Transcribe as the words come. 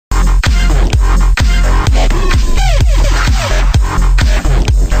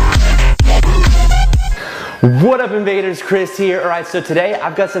What up, invaders? Chris here. Alright, so today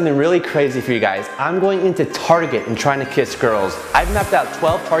I've got something really crazy for you guys. I'm going into Target and trying to kiss girls. I've mapped out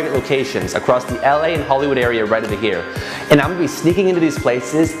 12 Target locations across the LA and Hollywood area right over here. And I'm going to be sneaking into these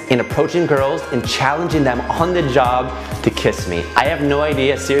places and approaching girls and challenging them on the job to kiss me. I have no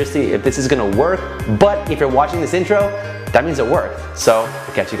idea, seriously, if this is going to work, but if you're watching this intro, that means it worked. So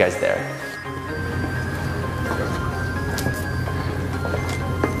I'll catch you guys there.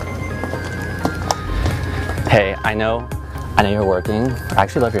 Hey, I know you're working. I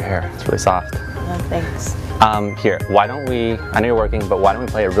actually love your hair. It's really soft. Oh, thanks. Here, why don't we, I know you're working, but why don't we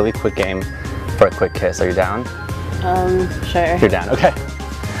play a really quick game for a quick kiss? Are you down? Sure. You're down, okay.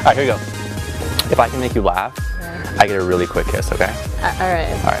 All right, here we go. If I can make you laugh, yeah, I get a really quick kiss, okay? All right.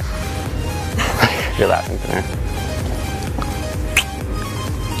 All right. You're laughing, come here.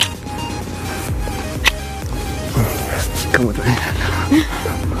 Come with me.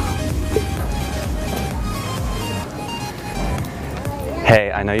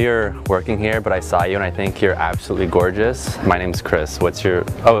 Hey, I know you're working here, but I saw you and I think you're absolutely gorgeous. My name's Chris. What's your,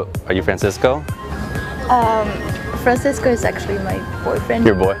 oh, are you Francisco? Francisco is actually my boyfriend.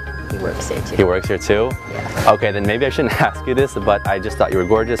 Your boy? He works here too. He works here too? Yeah. Okay, then maybe I shouldn't ask you this, but I just thought you were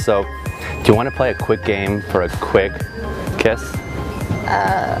gorgeous. So, do you want to play a quick game for a quick kiss?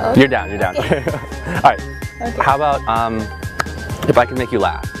 Okay. You're down, you're down. All right. Okay. How about, if I can make you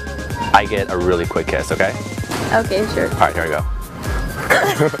laugh, I get a really quick kiss, okay? Okay, sure. All right, here we go.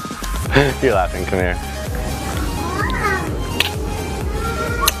 You're laughing, come here.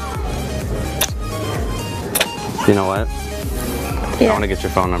 You know what? Yeah. I want to get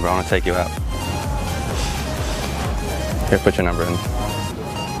your phone number. I want to take you out. Here, put your number in.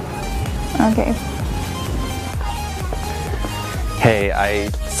 Okay. Hey, I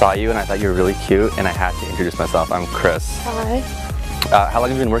saw you and I thought you were really cute and I had to introduce myself. I'm Chris. Hi. How long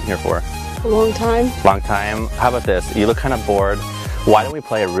have you been working here for? A long time. Long time. How about this? You look kind of bored. Why don't we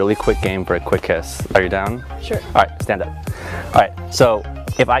play a really quick game for a quick kiss? Are you down? Sure. All right, stand up. All right, so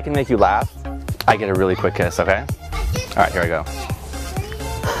if I can make you laugh, I get a really quick kiss, okay? All right, here we go.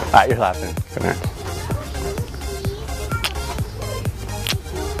 All right, you're laughing. Come here.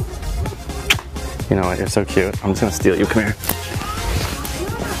 You know what, you're so cute. I'm just gonna steal you, come here.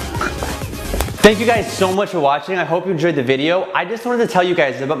 Thank you guys so much for watching. I hope you enjoyed the video. I just wanted to tell you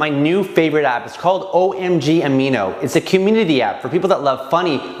guys about my new favorite app. It's called OMG Amino. It's a community app for people that love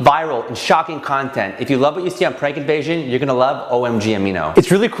funny, viral, and shocking content. If you love what you see on Prank Invasion, you're gonna love OMG Amino.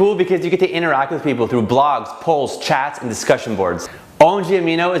 It's really cool because you get to interact with people through blogs, polls, chats, and discussion boards. OMG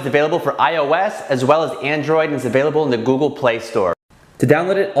Amino is available for iOS as well as Android, and it's available in the Google Play Store. To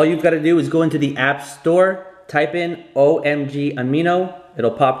download it, all you've got to do is go into the App Store, type in OMG Amino, it'll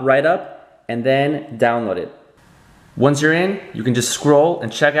pop right up, and then download it. Once you're in, you can just scroll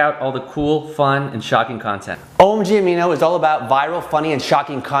and check out all the cool, fun, and shocking content. OMG Amino is all about viral, funny, and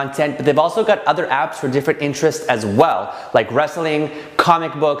shocking content, but they've also got other apps for different interests as well, like wrestling,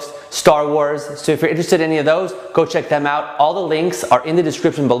 comic books, Star Wars. So if you're interested in any of those, go check them out. All the links are in the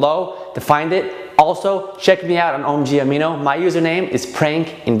description below to find it. Also, check me out on OMG Amino. My username is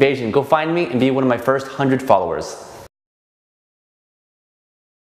Prank Invasion. Go find me and be one of my first 100 followers.